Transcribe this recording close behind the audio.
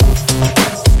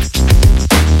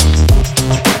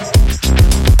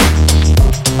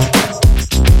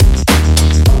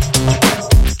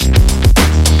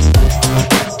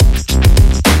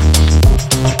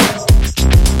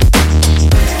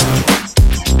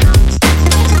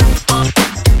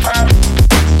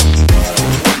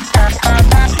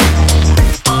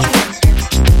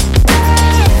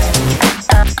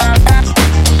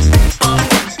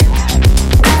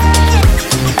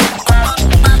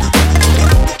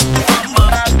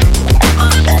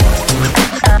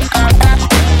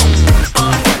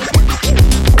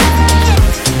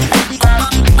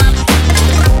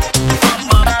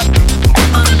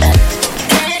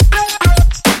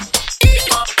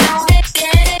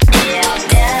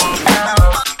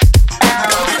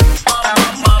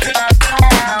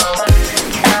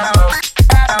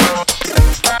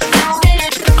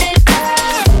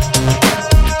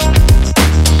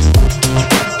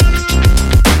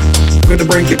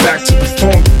back to the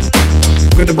funk.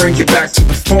 Gonna bring it back to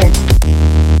the funk.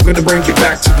 Gonna bring it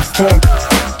back to the funk.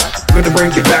 Gonna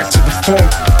bring it back to the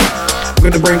funk.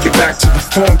 Gonna bring it back to the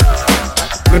funk.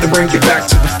 Gonna bring it back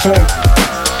to the funk.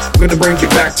 Gonna bring it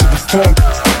back to the funk.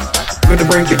 Gonna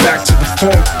bring it back to the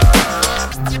funk.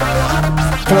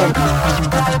 Funk.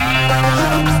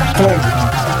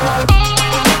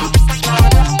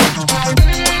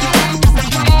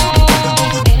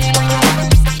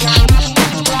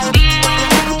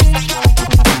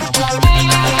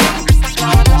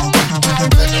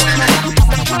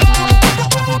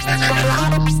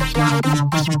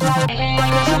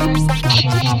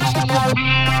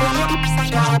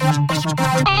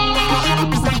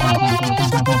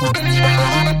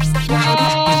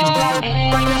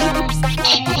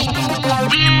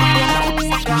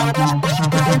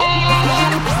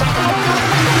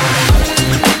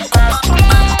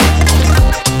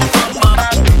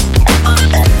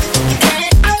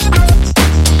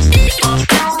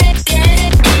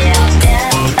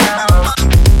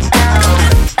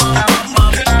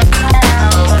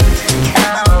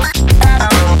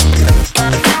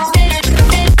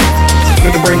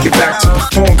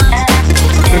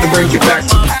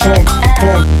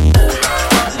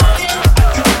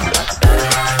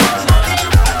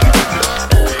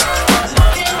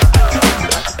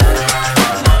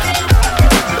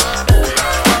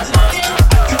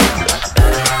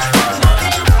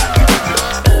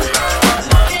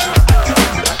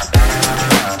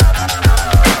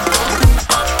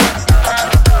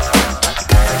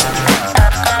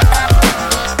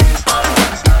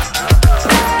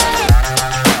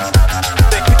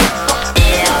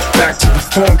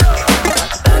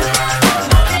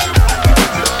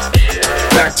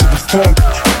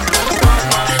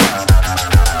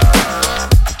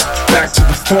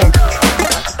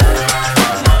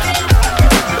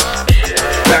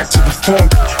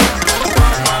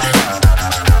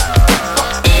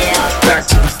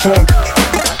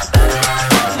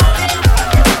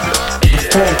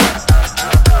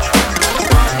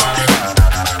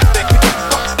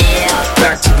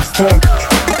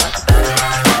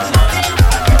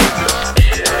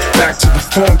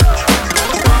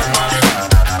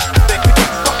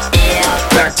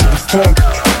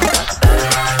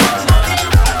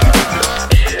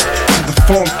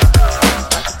 Funk.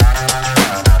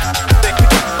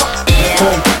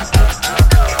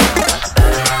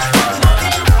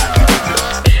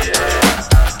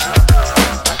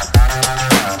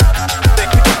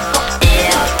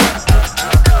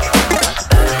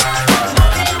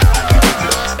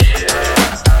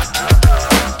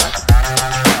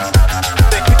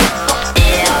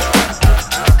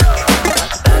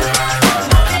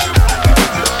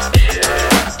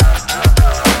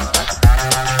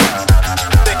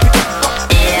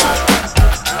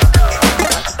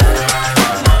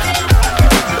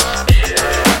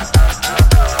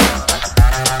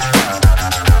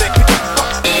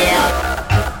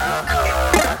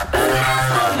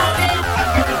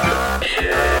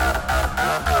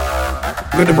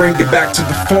 Gonna bring it back to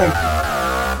the funk.